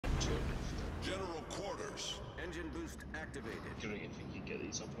General quarters. Engine boost activated. Do you think you get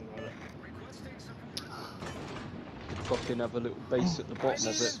these up and running? Requesting support. Fucking have a little base at the bottom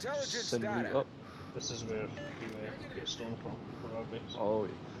of it. Intelligence Send loot data. up. This is where you get stone from for our base. Oh,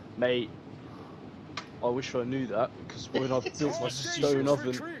 mate. I wish I knew that, because when I've built my All stone stations oven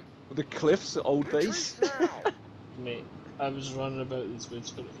retreat. with the cliffs at Old Base. Retreat now. Mate, I was running about these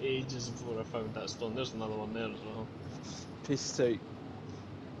woods for ages before I found that stone. There's another one there as well. Piss take.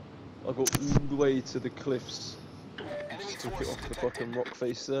 I got all the way to the cliffs. Enemy Took it force off the detected. fucking rock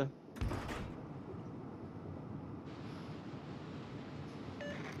face there.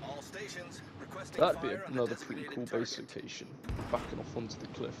 All stations requesting That'd be fire on the another pretty designated cool base target. location. Backing off onto the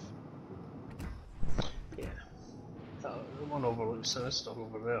cliff. Yeah. That, the one overlooks Sinister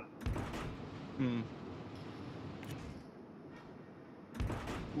over there. Hmm.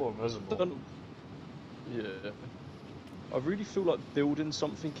 More visible. Yeah. I really feel like building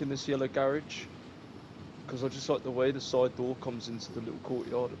something in this yellow garage. Because I just like the way the side door comes into the little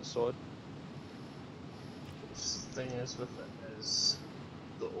courtyard at the side. The thing is with it is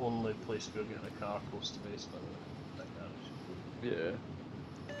the only place we're getting a car close to base by that garage. Yeah.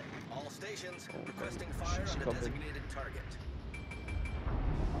 All stations Oh, requesting mate, fire ships on the coming. designated target.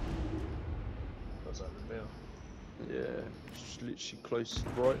 Was that the bear? Yeah. Just literally close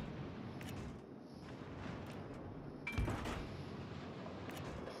right.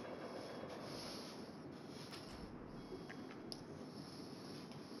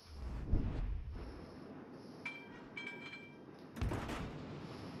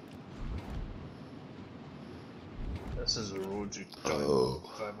 This is the road you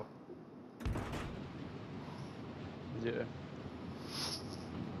driver. Yeah.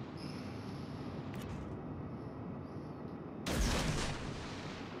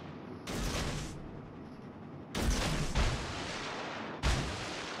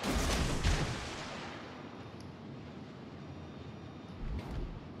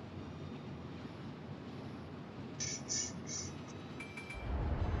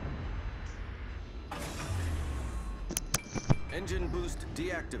 Engine boost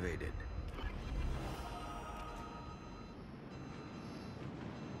deactivated.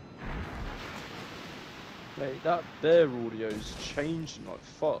 Mate, that bear audio's changing like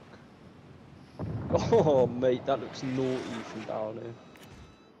fuck. Oh, mate, that looks naughty from down here.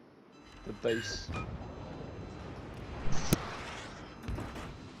 The base.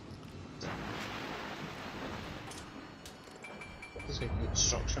 There's a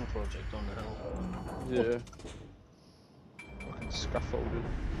construction project on the hill. Yeah. Fucking scaffolding.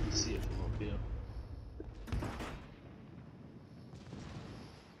 See it from up here.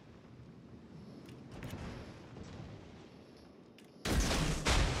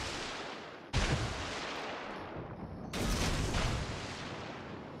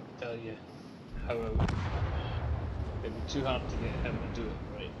 Tell you how it'd be too hard to get him to do it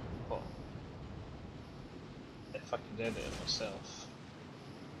right, but if I could edit it myself,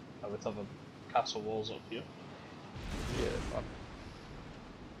 I would have a castle walls up here. Yeah, man.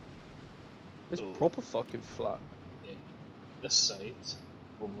 It's So- proper fucking flat. Yeah, this side,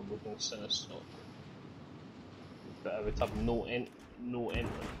 overlooking Sinister, but I would have no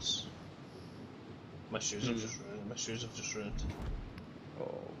entrance. My shoes have just ruined. My shoes have just ruined.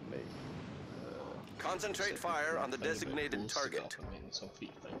 Oh, mate. Concentrate fire on the designated target. I'm making some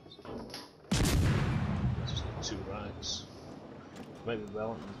feet things. I just need 2 rags. Maybe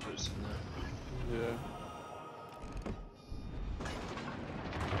Wellington's boots in there. Yeah.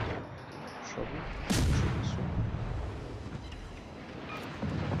 Trouble. This one.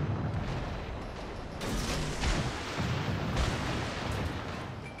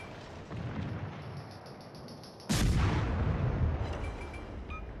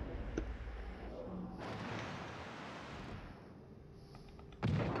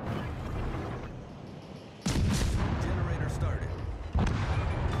 Generator started.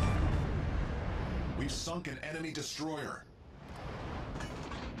 We've sunk an enemy destroyer.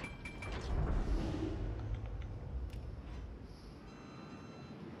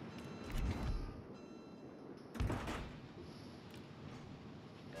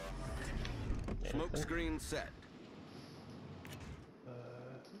 Smoke screen set.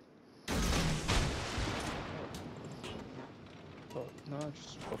 Oh, no,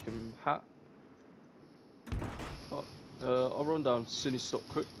 just fucking hat. Oh, I'll run down Sinister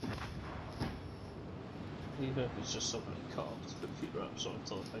quick. Even if it's just something that cut off to put feet wraps on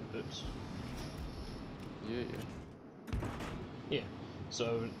until I find boots. Yeah, yeah. Yeah,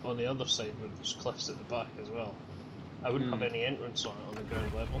 so on the other side where there's cliffs at the back as well, I wouldn't have any entrance on it on the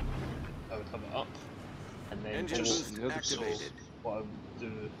ground level. I would have it up, and then Engine just boost activated. what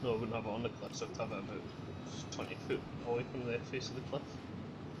do. No, I wouldn't have it on the cliff, so I'd have it about 20 foot away from the face of the cliff.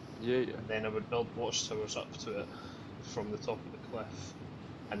 Yeah, yeah. And then I would build watchtowers up to it from the top of the cliff,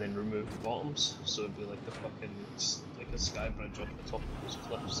 and then remove the bottoms, so it'd be like a fucking like a sky bridge off the top of those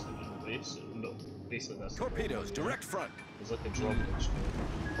cliffs that was the base. No, basically that's the Torpedoes, whole direct front. There's like a drawbridge.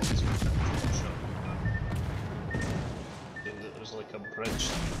 It was like a bridge.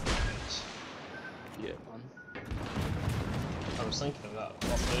 Yeah, man. I was thinking of that up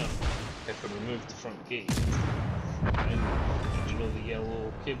there. If I removed the front gate, and you know the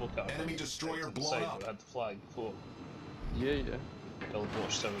yellow cable car Enemy destroyer to the blown side up. where it had the flag before, Yeah, yeah. build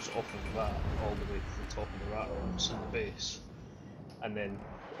watchtowers off of that all the way to the top of the rat ramps in the base, and then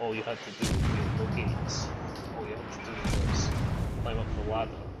all you had to do with no gates, all you had to do was climb up the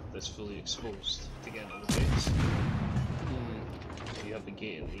ladder that's fully exposed to get into the base. So you have the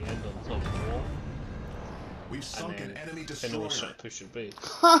gate at the end on top of the wall. We've sunk an And then enemy if anyone's destroyer. trying to push your base,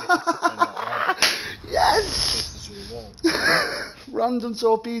 you have to climb that ladder. Yes! Faces your wall. Random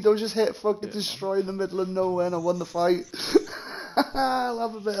torpedo just hit fucking Yeah. destroy in the middle of nowhere and I won the fight. I'll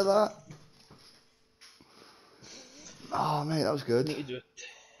have a bit of that. Oh mate, that was good.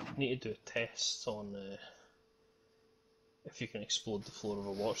 Need to do a test on if you can explode the floor of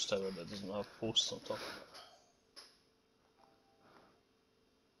a watchtower that doesn't have posts on top of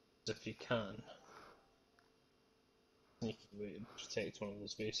it. If you can, sneaky way to protect one of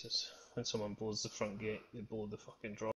those bases. When someone blows the front gate, they blow the fucking draw.